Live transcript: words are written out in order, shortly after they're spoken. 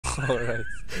All right.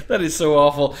 That is so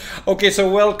awful. Okay, so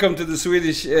welcome to the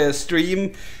Swedish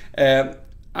stream. Uh,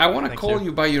 I want to Thank call you.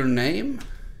 you by your name.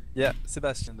 Yeah,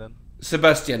 Sebastian then.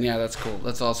 Sebastian, yeah, that's cool.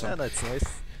 That's awesome. Yeah, that's nice.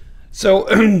 So,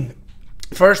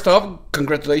 first off,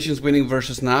 congratulations winning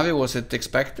versus Navi. Was it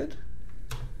expected?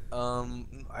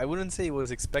 I wouldn't say it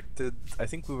was expected. I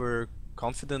think we were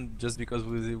confident just because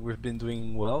we've been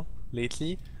doing well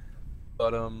lately.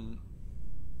 But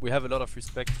we have a lot of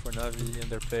respect for Navi and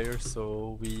their players,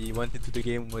 so we went into the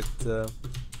game with a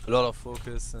lot of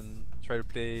focus and try to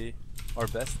play our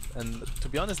best. And to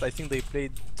be honest, I think they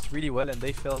played really well and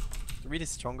they felt really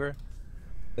stronger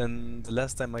than the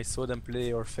last time I saw them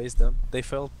play or face them. They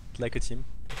felt like a team.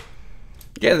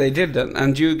 Yeah, they did,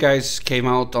 and you guys came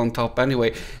out on top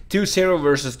anyway. 2-0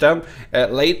 versus them.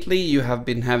 Lately, you have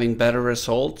been having better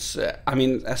results. I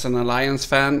mean, as an Alliance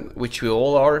fan, which we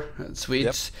all are, Yep.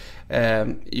 Swedes,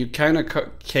 you kind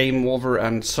of came over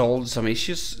and solved some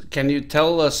issues. Can you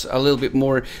tell us a little bit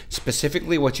more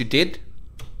specifically what you did?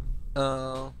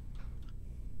 Uh,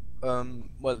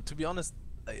 well, to be honest,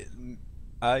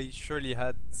 I surely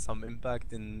had some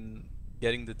impact in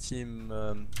getting the team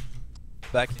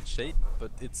back in shape,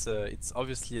 but it's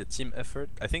obviously a team effort.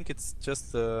 I think it's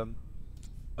just a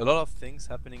lot of things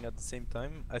happening at the same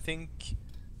time. I think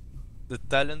the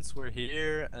talents were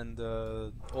here, and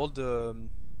all the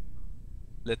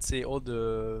let's say all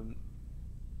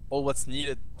what's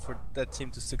needed for that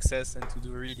team to success and to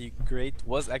do really great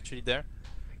was actually there.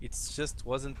 It just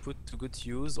wasn't put to good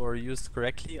use or used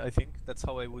correctly. I think that's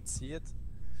how I would see it.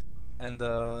 And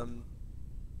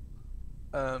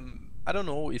I don't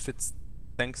know if it's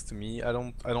thanks to me. I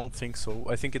don't think so.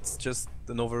 I think it's just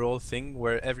an overall thing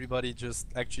where everybody just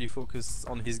actually focus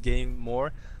on his game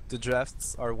more. The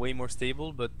drafts are way more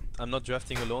stable, but I'm not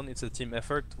drafting alone. It's a team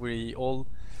effort. We all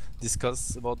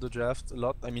discuss about the draft a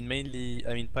lot. I mean, mainly,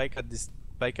 I mean,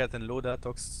 Pycat and Loda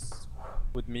talks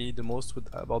with me the most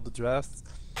about the draft.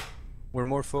 We're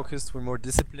more focused, we're more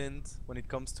disciplined when it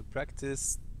comes to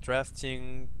practice,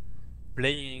 drafting,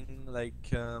 playing,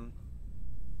 like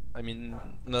I mean,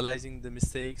 analyzing the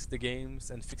mistakes, the games,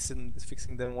 and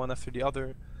fixing them one after the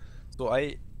other. So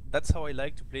that's how I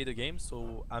like to play the game.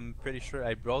 So I'm pretty sure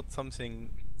I brought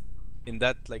something in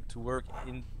that, like to work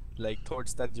in like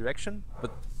towards that direction.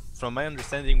 But from my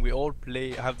understanding, we all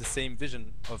have the same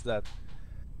vision of that,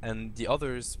 and the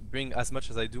others bring as much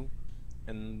as I do.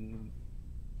 And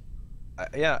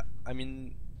yeah, I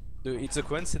mean, it's a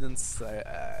coincidence.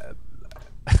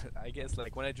 I guess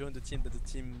like when I joined the team, that the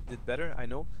team did better. I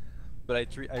know, but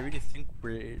I really think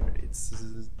it's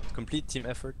a complete team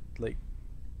effort. Like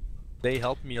they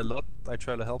help me a lot. I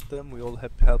try to help them. We all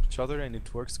help each other, and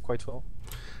it works quite well.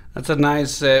 That's a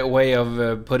nice way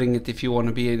of putting it if you want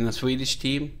to be in a Swedish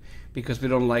team, because we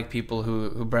don't like people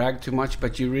who brag too much,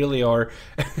 but you really are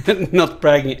not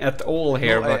bragging at all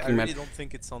here, No, I Buckingham. really don't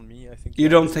think it's on me. I think You yeah,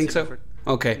 don't it's a think team so? effort.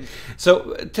 Okay. Mm,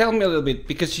 So tell me a little bit,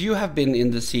 because you have been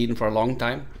in the scene for a long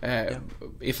time. yeah.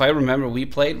 If I remember, we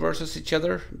played versus each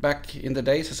other back in the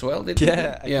days as well, didn't we?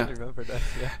 Yeah, I Yeah. can remember that.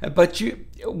 Yeah. But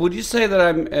would you say that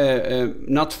I'm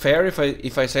not fair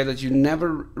if I say that you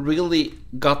never really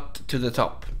got to the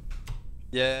top?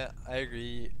 Yeah, I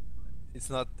agree. It's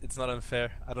not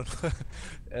unfair. I don't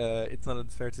it's not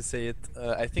unfair to say it.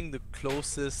 I think the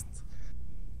closest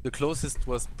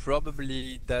was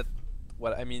probably that,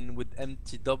 well, I mean with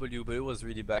MTW, but it was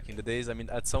really back in the days. I mean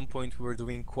at some point we were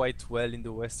doing quite well in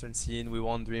the Western scene. We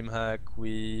won DreamHack,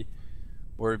 we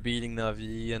were beating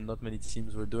Navi, and not many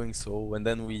teams were doing so, and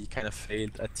then we kind of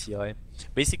failed at TI.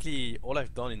 Basically all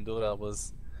I've done in Dota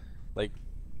was like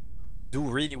do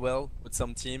really well with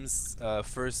some teams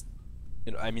first,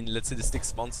 I mean, let's say the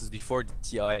 6 months before the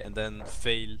TI, and then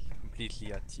fail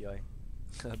completely at TI.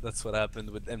 That's what happened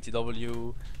with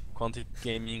MTW, Quantic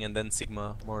Gaming, and then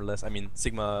Sigma, more or less. I mean,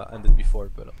 Sigma ended before,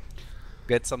 but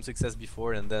get some success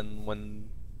before, and then when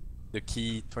the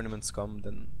key tournaments come,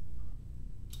 then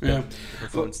Yeah. the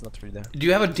Well, performance is not really there. do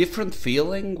you have a different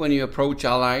feeling when you approach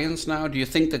Alliance now? Do you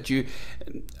think that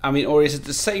I mean, or is it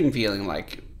the same feeling,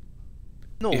 like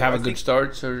you No, have I a good think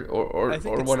start I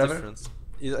think or it's whatever? different.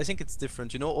 I think it's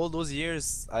different. You know, all those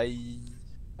years, I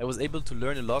was able to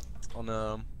learn a lot on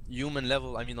a human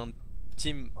level. I mean, on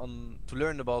team, on to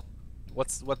learn about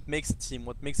what makes a team,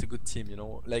 what makes a good team. You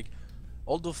know, like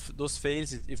all those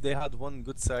fails, if they had one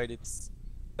good side, it's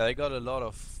that I got a lot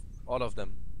of all of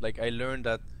them. Like I learned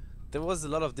that there was a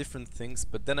lot of different things,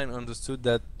 but then I understood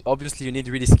that obviously you need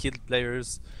really skilled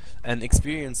players and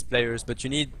experienced players, but you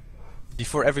need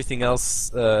before everything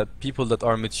else, people that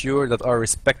are mature, that are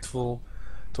respectful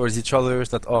towards each others,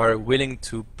 that are willing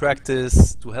to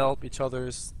practice, to help each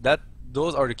others.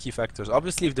 those are the key factors.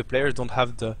 Obviously, if the players don't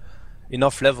have the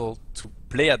enough level to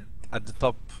play at the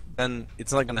top, then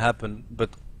it's not gonna happen. But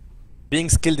being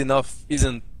skilled enough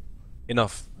isn't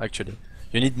enough, actually.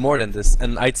 You need more than this,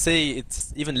 and I'd say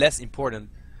it's even less important.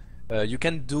 You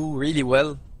can do really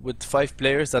well with 5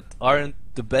 players that aren't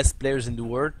the best players in the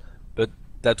world, but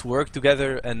that work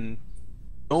together and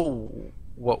know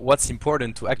what's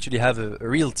important to actually have a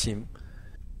real team.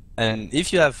 And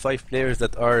if you have 5 players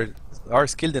that are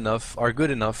skilled enough, are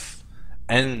good enough,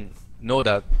 and know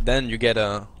that, then you get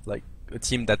a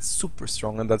team that's super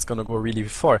strong and that's gonna go really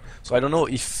far. So I don't know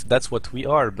if that's what we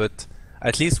are, but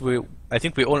at least I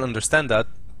think we all understand that,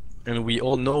 and we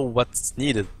all know what's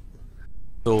needed.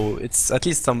 So it's at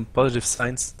least some positive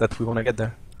signs that we want to get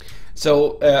there.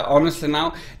 So honestly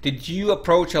now, did you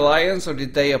approach Alliance or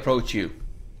did they approach you?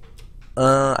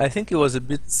 I think it was a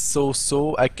bit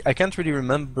so-so. I can't really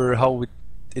remember how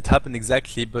it happened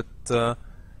exactly, but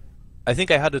I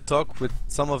think I had a talk with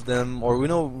some of them, or we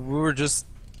were just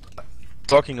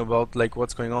talking about like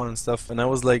what's going on and stuff, and I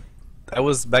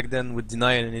was back then with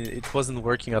Deny, and it wasn't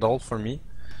working at all for me.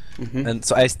 And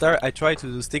so I tried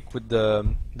to stick with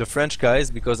the French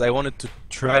guys because I wanted to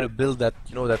try to build that,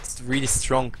 that really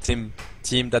strong team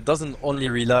that doesn't only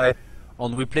rely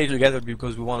on we play together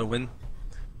because we want to win.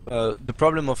 The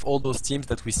problem of all those teams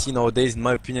that we see nowadays, in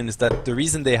my opinion, is that the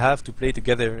reason they have to play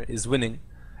together is winning,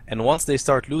 and once they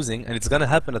start losing, and it's gonna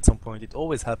happen at some point, it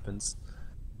always happens.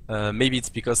 Maybe it's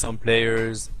because some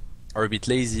players are a bit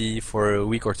lazy for a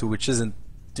week or two, which isn't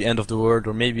the end of the world,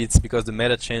 or maybe it's because the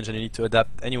meta changed and you need to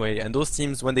adapt anyway. And those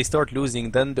teams, when they start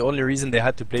losing, then the only reason they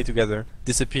had to play together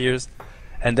disappears,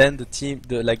 and then the team,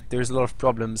 there's a lot of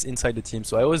problems inside the team.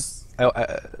 So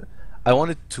I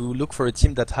wanted to look for a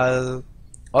team that has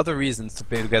other reasons to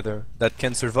play together, that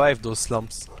can survive those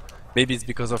slumps. Maybe it's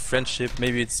because of friendship,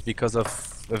 maybe it's because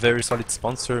of a very solid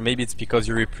sponsor, maybe it's because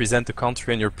you represent the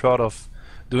country and you're proud of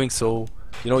doing so.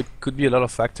 It could be a lot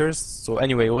of factors. So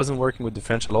anyway, it wasn't working with the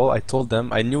French at all. I told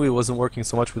them, I knew it wasn't working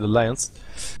so much with Alliance.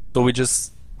 So we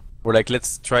just were like,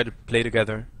 let's try to play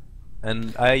together.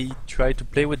 And I tried to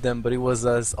play with them, but it was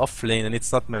as off lane, and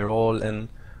it's not my role. And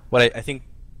what I think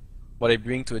what I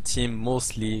bring to a team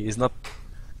mostly is not,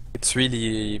 it's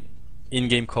really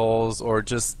in-game calls or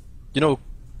just,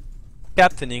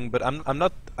 captaining, but I'm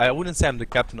not, I wouldn't say I'm the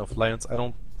captain of Alliance. I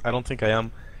don't think I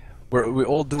am. We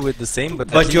all do it the same, but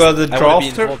you are the I want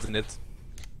to be drafter? involved in it.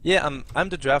 Yeah, I'm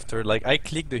the drafter. Like, I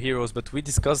click the heroes, but we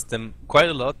discuss them quite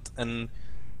a lot, and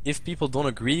if people don't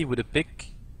agree with a pick,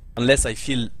 unless I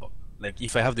feel like,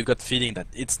 if I have the gut feeling that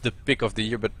it's the pick of the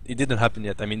year, but it didn't happen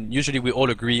yet. I mean, usually we all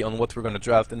agree on what we're gonna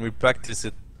draft and we practice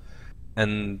it,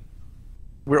 and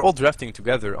we're all drafting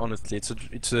together. Honestly,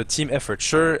 it's a team effort.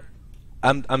 Sure,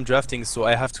 I'm drafting, so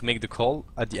I have to make the call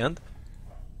at the end,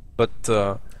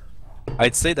 but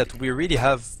I'd say that we really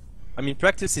have, I mean,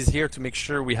 practice is here to make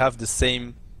sure we have the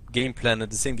same game plan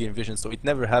and the same game vision, so it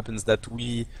never happens that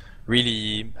we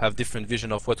really have different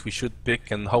vision of what we should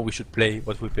pick and how we should play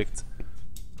what we picked.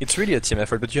 It's really a team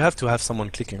effort, but you have to have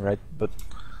someone clicking, right? But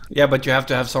yeah, but you have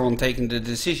to have someone taking the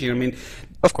decision. I mean,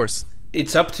 of course,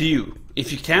 it's up to you.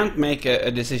 If you can't make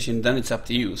a decision, then it's up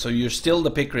to you. So you're still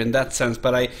the picker in that sense.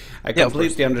 But I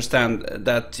completely understand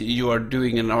that you are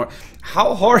doing an hour.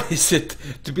 How hard is it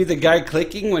to be the guy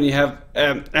clicking when you have?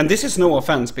 And this is no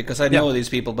offense because I know these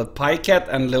people, but Pycat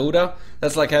and Loda,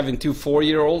 that's like having 2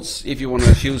 4-year-olds if you want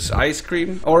to choose ice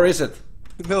cream, or is it?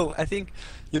 No, I think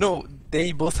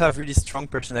they both have really strong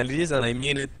personalities, and I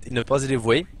mean it in a positive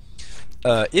way.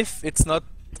 If it's not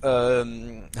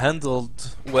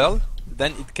handled well,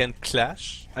 then it can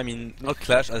clash. I mean, not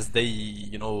clash as they,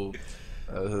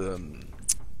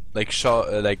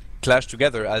 clash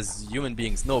together as human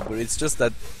beings. No, but it's just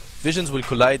that visions will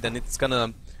collide, and it's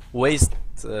gonna waste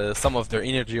some of their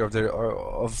energy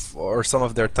or some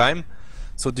of their time.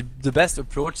 So the best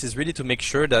approach is really to make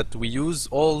sure that we use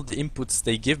all the inputs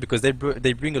they give, because they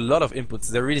bring a lot of inputs.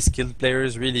 They're really skilled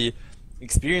players, really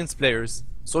experienced players.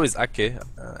 So is Ake,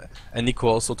 and Nico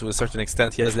also to a certain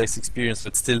extent. He has less experience,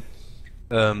 but still.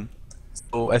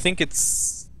 So I think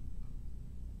it's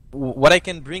what I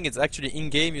can bring is actually in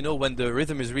game, when the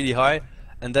rhythm is really high,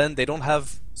 and then they don't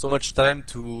have so much time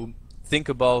to think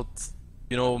about,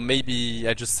 maybe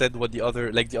I just said what the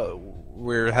other,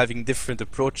 we're having different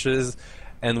approaches,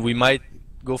 and we might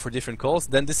go for different calls.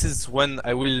 Then this is when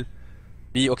I will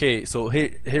be okay. So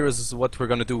here is what we're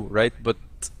gonna do, right? But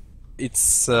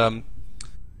it's I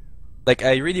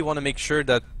really want to make sure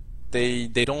that they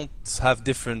don't have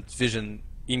different vision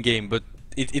in game. But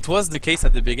it was the case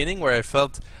at the beginning where I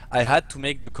felt I had to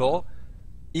make the call,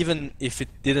 even if it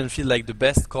didn't feel like the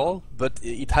best call, but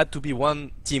it had to be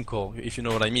one team call, if you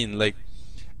know what I mean. Like,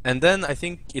 and then I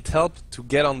think it helped to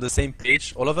get on the same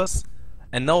page, all of us,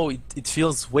 and now it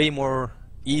feels way more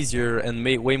easier and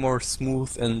way more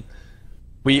smooth, and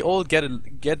we all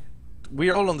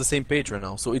we're all on the same page right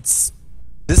now. So it's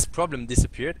this problem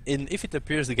disappeared, and if it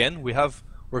appears again,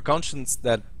 we're conscious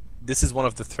that this is one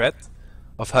of the threats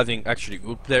of having actually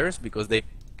good players, because they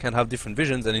can have different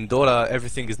visions, and in Dota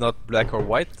everything is not black or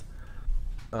white.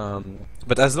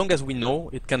 But as long as we know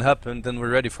it can happen, then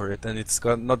we're ready for it, and it's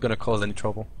not going to cause any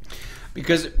trouble.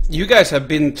 Because you guys have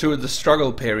been through the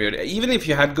struggle period. Even if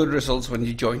you had good results when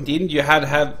you joined in, you have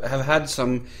had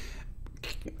some,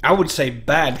 I would say,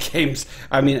 bad games.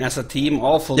 I mean, as a team,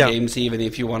 awful games, even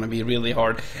if you want to be really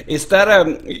hard. Is that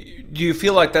do you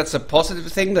feel like that's a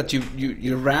positive thing, that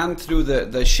you ran through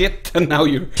the shit and now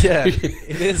you? Yeah,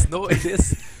 it is. No, it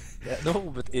is. Yeah, no,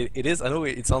 but it is. I know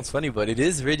it sounds funny, but it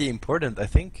is really important, I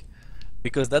think,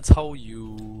 because that's how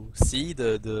you see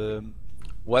the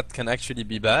what can actually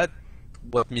be bad,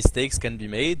 what mistakes can be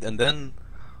made, and then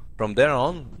from there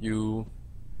on you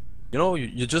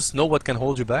just know what can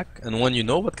hold you back, and when you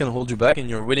know what can hold you back and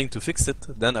you're willing to fix it,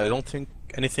 then I don't think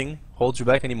anything holds you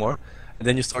back anymore, and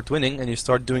then you start winning and you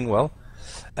start doing well,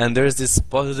 and there's this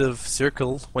positive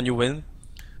circle when you win,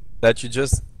 that you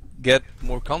just get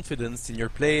more confidence in your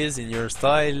plays, in your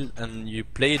style, and you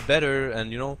play it better.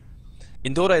 And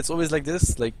in Dota it's always like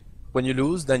this, like when you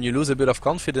lose, then you lose a bit of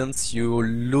confidence, you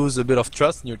lose a bit of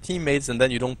trust in your teammates, and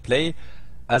then you don't play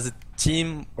as a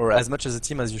team or as much as a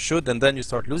team as you should, and then you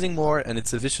start losing more, and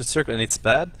it's a vicious circle, and it's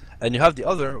bad. And you have the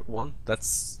other one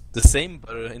that's the same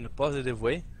but in a positive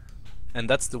way, and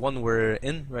that's the one we're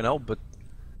in right now. But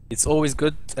it's always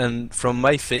good, and from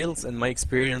my fails and my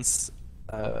experience,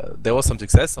 there was some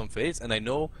success, some fails, and I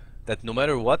know that no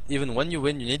matter what, even when you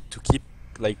win, you need to keep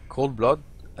like cold blood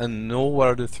and know what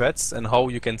are the threats and how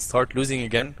you can start losing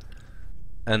again,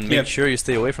 and make sure you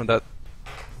stay away from that.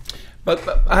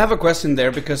 But I have a question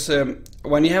there, because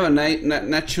when you have a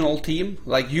national team,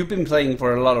 like you've been playing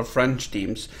for a lot of French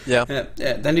teams,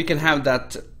 then you can have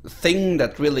that thing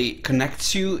that really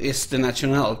connects you is the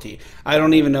nationality. I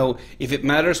don't even know if it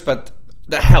matters, but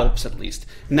that helps at least.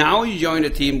 Now you join a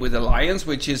team with Alliance,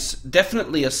 which is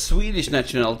definitely a Swedish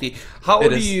nationality. How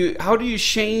do you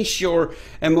change your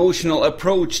emotional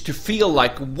approach to feel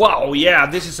like, wow, yeah,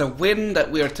 this is a win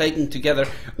that we are taking together?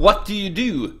 What do you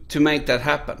do to make that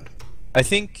happen? I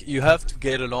think you have to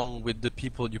get along with the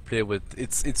people you play with.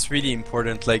 It's really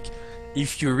important. Like,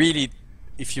 if you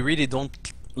really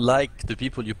don't like the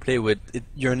people you play with,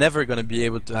 you're never gonna be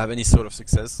able to have any sort of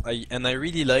success. I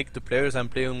really like the players I'm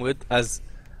playing with as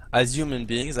human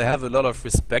beings. I have a lot of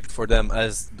respect for them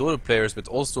as Dota players, but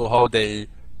also how they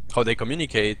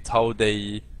communicate,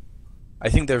 I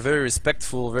think they're very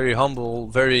respectful, very humble,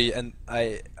 and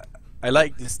I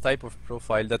like this type of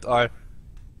profile that are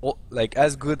like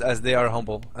as good as they are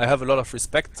humble. I have a lot of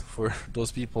respect for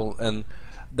those people, and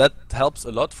that helps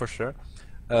a lot for sure.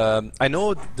 I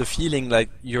know the feeling like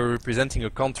you're representing a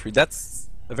country. That's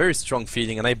a very strong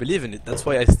feeling, and I believe in it. That's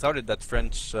why I started that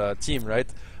French team, right?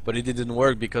 But it didn't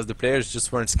work because the players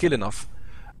just weren't skilled enough.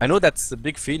 I know that's a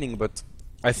big feeling, but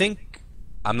I think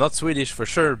I'm not Swedish for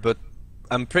sure, but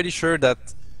I'm pretty sure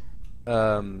that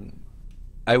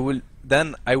I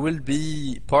will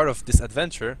be part of this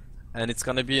adventure, and it's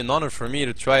gonna be an honor for me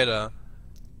to try to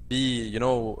be,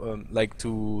 like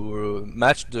to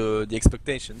match the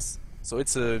expectations. So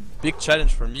it's a big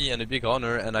challenge for me and a big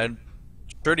honor, and I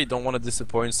surely don't want to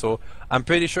disappoint. So I'm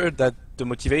pretty sure that the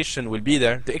motivation will be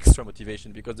there, the extra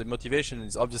motivation, because the motivation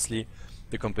is obviously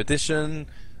the competition,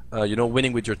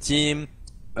 winning with your team,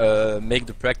 make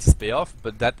the practice pay off.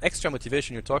 But that extra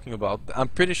motivation you're talking about, I'm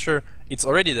pretty sure it's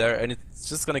already there, and it's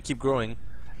just gonna keep growing.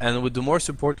 And with the more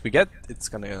support we get, it's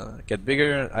gonna get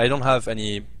bigger. I don't have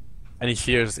any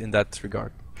fears in that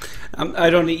regard.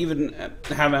 I don't even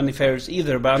have any fears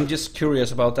either, but I'm just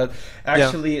curious about that.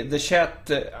 Actually, the chat,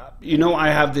 I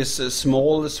have this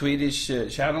small Swedish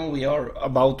channel. We are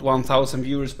about 1,000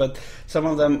 viewers, but some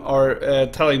of them are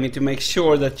telling me to make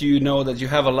sure that you know that you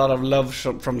have a lot of love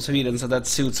from Sweden, so that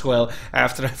suits well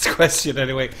after that question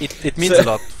anyway. It means a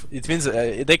lot. It means,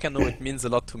 they can know it means a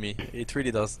lot to me. It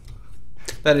really does.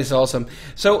 That is awesome.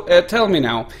 So tell me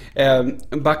now,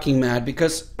 Bucking Mad,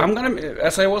 because I'm gonna,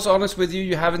 as I was honest with you,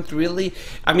 you haven't really,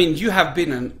 I mean, you have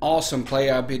been an awesome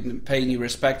player. I've been paying you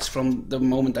respects from the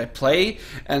moment I play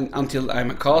and until I'm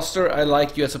a caster. I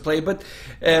like you as a player, but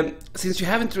since you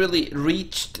haven't really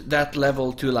reached that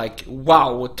level to like,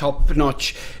 wow, top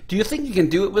notch, do you think you can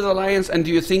do it with Alliance, and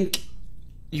do you think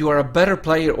you are a better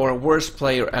player or a worse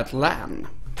player at LAN?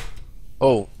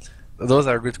 Oh, those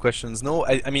are good questions. No,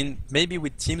 I mean maybe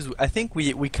with teams, I think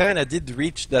we kind of did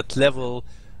reach that level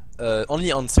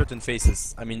only on certain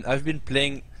phases. I mean, I've been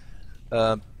playing,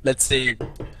 let's say,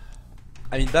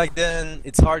 I mean back then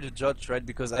it's hard to judge, right?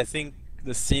 Because I think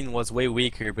the scene was way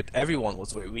weaker, but everyone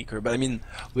was way weaker. But I mean,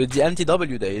 with the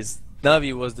NTW days,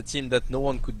 Navi was the team that no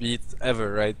one could beat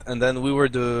ever, right? And then we were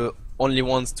the only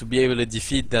ones to be able to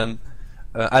defeat them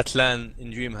at LAN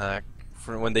in DreamHack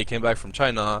when they came back from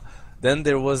China. Then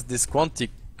there was this Quantic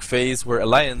phase where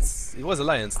Alliance, it was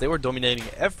Alliance, they were dominating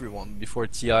everyone before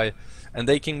TI, and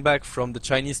they came back from the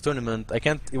Chinese tournament.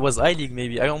 It was I-League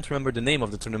maybe, I don't remember the name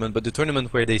of the tournament, but the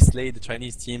tournament where they slayed the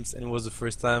Chinese teams, and it was the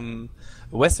first time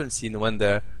the Western scene went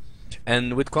there.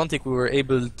 And with Quantic we were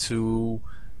able to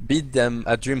beat them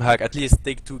at DreamHack, at least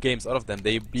take 2 games out of them.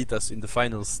 They beat us in the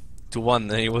finals 2-1,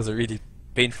 and it was a really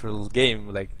painful game,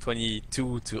 like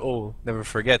 22-0, never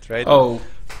forget, right? Oh.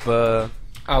 But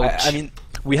Ouch. I mean,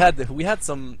 we had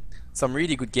some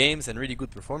really good games and really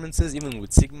good performances, even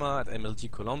with Sigma at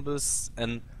MLG Columbus,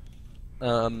 and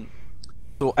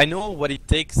so I know what it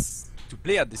takes to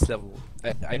play at this level.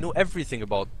 I know everything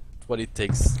about what it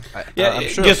takes. I'm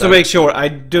sure just to make sure, I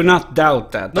do not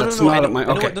doubt that. No, That's no, no, not I know, my.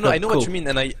 Okay, I know cool. what you mean,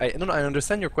 and I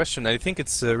understand your question. I think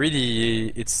it's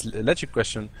it's a legit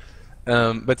question.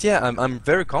 But yeah, I'm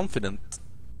very confident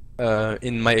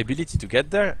in my ability to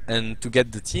get there and to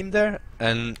get the team there,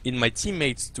 and in my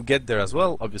teammates to get there as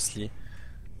well. Obviously,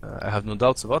 I have no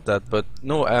doubts about that. But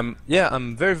no, yeah,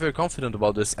 I'm very, very confident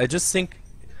about this. I just think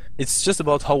it's just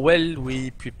about how well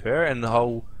we prepare and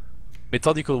how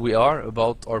methodical we are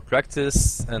about our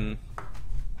practice, and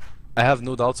I have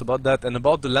no doubts about that. And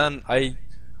about the LAN, I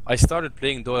started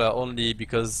playing Dota only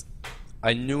because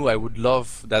I knew I would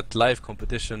love that live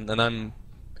competition, and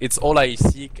it's all I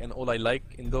seek and all I like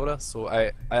in Dota. So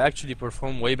I actually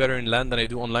perform way better in LAN than I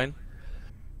do online.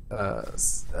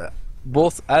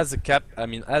 Both as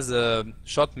as a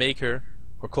shot maker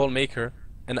or call maker,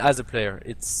 and as a player.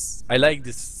 I like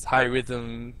this high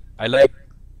rhythm. I like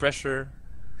pressure.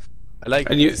 I like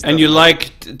you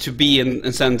like to be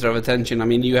in center of attention. I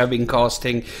mean, you have been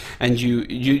casting, and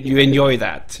you enjoy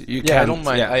that. I don't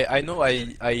mind. Yeah. I know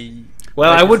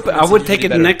Well, like I would take it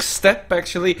better. next step.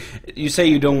 Actually, you say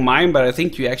you don't mind, but I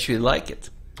think you actually like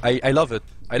it. I love it.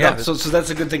 I love it. So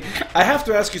that's a good thing. I have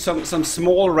to ask you some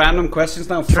small random questions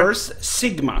now. Sure. First,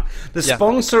 Sigma, the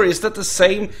sponsor, is that the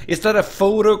same? Is that a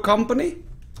photo company?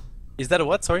 Is that a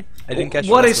what? Sorry, I didn't catch.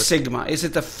 What is Sigma? Is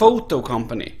it a photo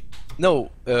company?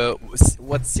 No,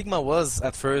 what Sigma was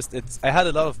at first, I had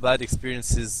a lot of bad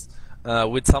experiences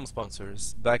with some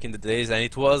sponsors back in the days, and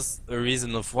it was a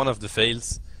reason of one of the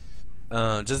fails.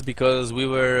 Just because we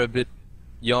were a bit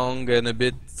young and a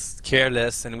bit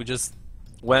careless, and we just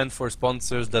went for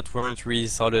sponsors that weren't really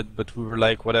solid, but we were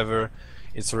like, whatever,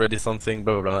 it's already something,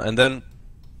 blah blah blah. And then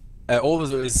I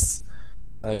always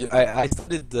I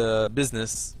studied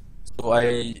business, so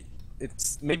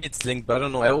maybe it's linked, but I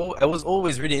don't know. I was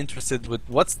always really interested with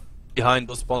what's behind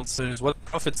those sponsors. What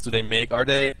profits do they make? Are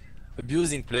they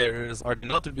abusing players? Are they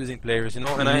not abusing players? You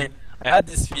know, and I had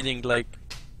this feeling like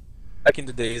back in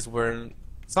the days where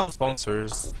some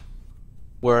sponsors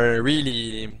were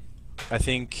really, I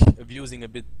think, abusing a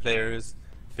bit players,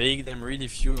 paying them really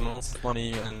few amounts of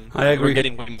money, and I agree. were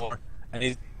getting way more.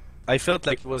 And I felt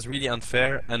like it was really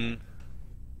unfair, and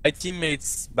my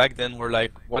teammates back then were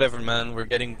like, whatever man, we're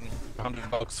getting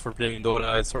 $100 for playing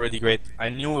Dota, it's already great. I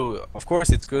knew, of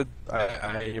course it's good,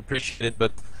 I appreciate it,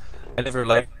 but I never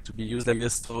liked to be used like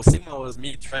this. So Sigma was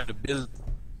me trying to build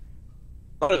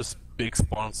not a big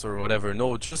sponsor or whatever,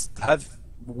 no,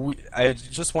 I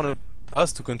just wanted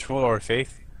us to control our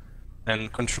faith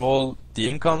and control the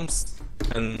incomes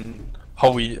and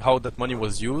how that money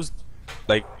was used.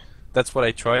 Like, that's what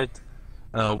I tried.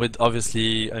 With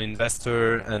obviously an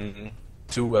investor and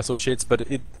 2 associates,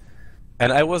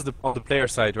 and I was on the player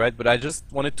side, right? But I just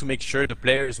wanted to make sure the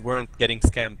players weren't getting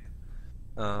scammed.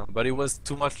 But it was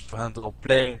too much to handle.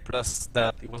 Playing plus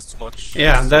that, it was too much.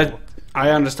 Yeah, so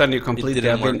I understand you completely.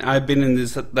 I've been in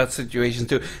that situation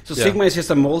too. So yeah. Sigma is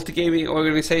just a multi-gaming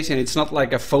organization. It's not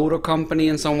like a photo company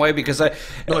in some way, because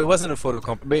no, it wasn't a photo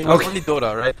company. It was only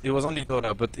Dota, right? It was only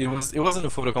Dota, but it wasn't a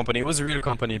photo company. It was a real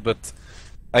company, but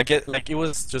it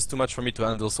was just too much for me to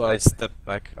handle, so I stepped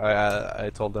back. I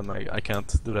told them I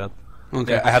can't do that.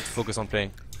 Okay. Yeah, I have to focus on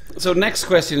playing. So next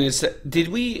question is, did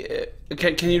we?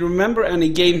 Can you remember any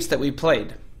games that we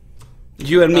played?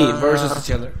 You and me versus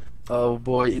each other. Oh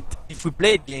boy, if we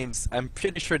played games, I'm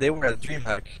pretty sure they were at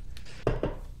DreamHack.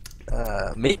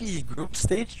 Maybe group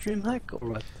stage DreamHack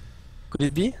or what? Could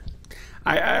it be?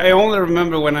 I only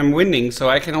remember when I'm winning, so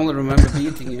I can only remember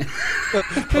beating you.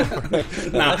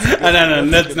 No,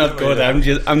 let's not go there.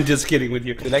 I'm just kidding with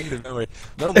you. Selective memory.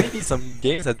 No, maybe some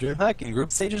games at DreamHack in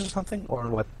group stages or something, or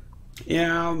what?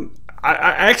 Yeah,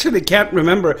 I actually can't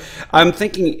remember. I'm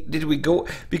thinking, did we go?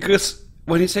 Because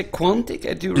when you say Quantic,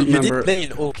 I do remember. You did play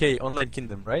in OK Online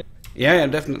Kingdom, right? Yeah,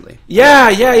 definitely.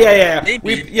 Yeah.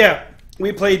 Maybe.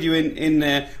 We played you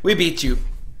in we beat you.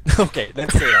 Okay,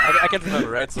 let's say that. I can't remember,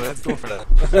 right? So let's go for that.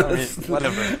 I mean,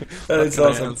 whatever. That's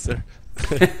awesome.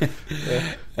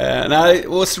 Now it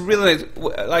was really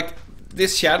like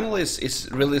this channel is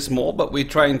really small, but we're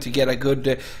trying to get a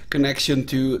good connection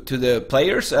to the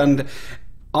players, and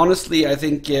honestly, I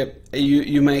think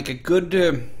you make a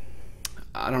good.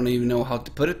 I don't even know how to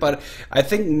put it, but I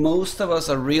think most of us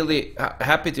are really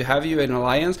happy to have you in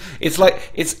Alliance. It's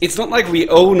like it's not like we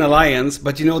own Alliance,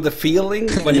 but you know the feeling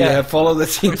when you have followed the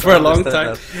team for a long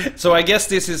time. So I guess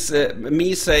this is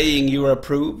me saying you are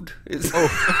approved.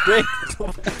 Oh, great!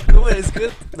 No, it's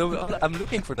good. No, I'm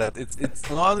looking for that.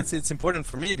 It's important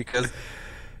for me because.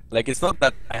 Like, it's not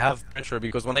that I have pressure,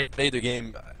 because when I play the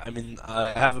game, I mean,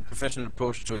 I have a professional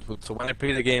approach to it. So when I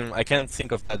play the game, I can't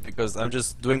think of that, because I'm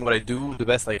just doing what I do the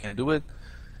best I can do it,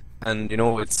 and you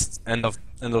know, it's end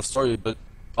of story. But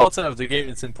outside of the game,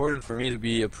 it's important for me to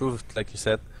be approved, like you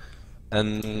said,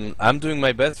 and I'm doing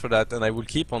my best for that, and I will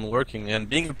keep on working. And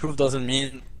being approved doesn't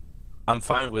mean I'm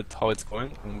fine with how it's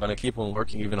going. I'm gonna keep on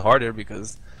working even harder,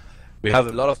 because we have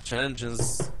a lot of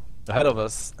challenges ahead of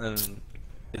us, and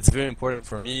it's very important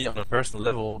for me on a personal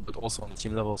level, but also on a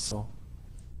team level. So,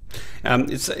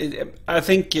 I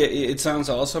think it sounds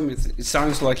awesome. It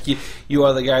sounds like you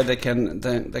are the guy that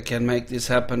can make this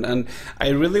happen. And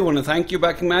I really want to thank you,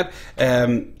 Matt,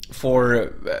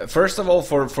 for first of all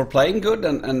for playing good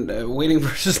and winning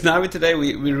versus Navi today.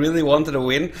 We really wanted to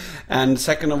win, and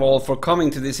second of all for coming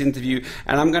to this interview.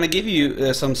 And I'm going to give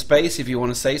you some space if you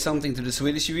want to say something to the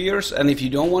Swedish viewers. And if you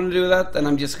don't want to do that, then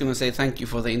I'm just going to say thank you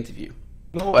for the interview.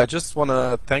 No, I just want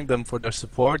to thank them for their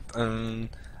support and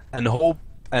hope,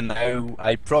 and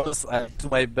I promise I'll do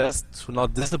my best to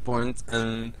not disappoint,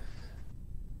 and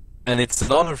it's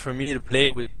an honor for me to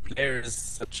play with players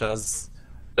such as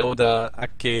Loda,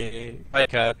 Ake,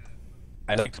 Paikat.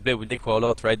 I like to play with Kval a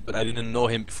lot, right? But I didn't know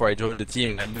him before I joined the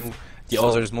team. I knew the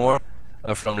others more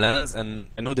from LANs, and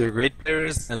I know they're great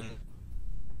players, and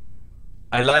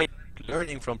I like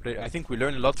learning from players. I think we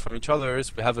learn a lot from each other.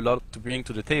 We have a lot to bring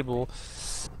to the table,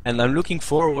 and I'm looking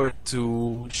forward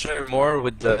to share more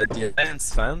with the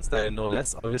Alliance fans that I know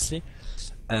less, obviously.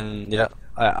 And yeah,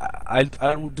 I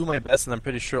will do my best, and I'm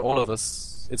pretty sure all of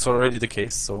us, it's already the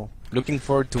case. So looking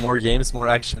forward to more games, more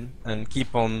action, and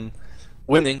keep on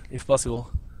winning if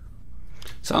possible.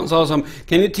 Sounds awesome.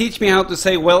 Can you teach me how to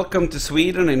say welcome to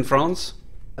Sweden in France?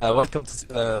 Welcome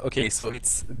to. Okay, so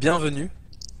it's bienvenue.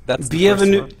 That's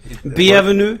bienvenue.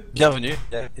 Bienvenue. Bienvenue.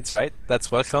 Yeah, it's right.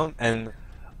 That's welcome. And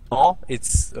en,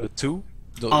 it's to.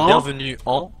 Bienvenue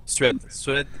en Suède.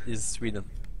 Suède is Sweden.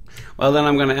 Well, then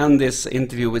I'm going to end this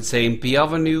interview with saying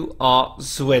bienvenue à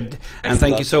Suède. And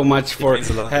thank you so much for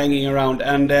hanging around.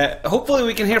 And hopefully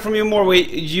we can hear from you more. We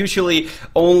usually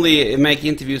only make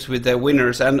interviews with the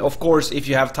winners. And of course, if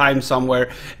you have time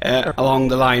somewhere along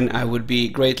the line, I would be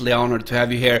greatly honored to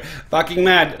have you here. Fucking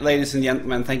mad, ladies and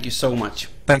gentlemen. Thank you so much.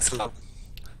 Thanks a lot.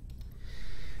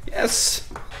 Yes.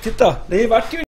 Titta, det är varit ju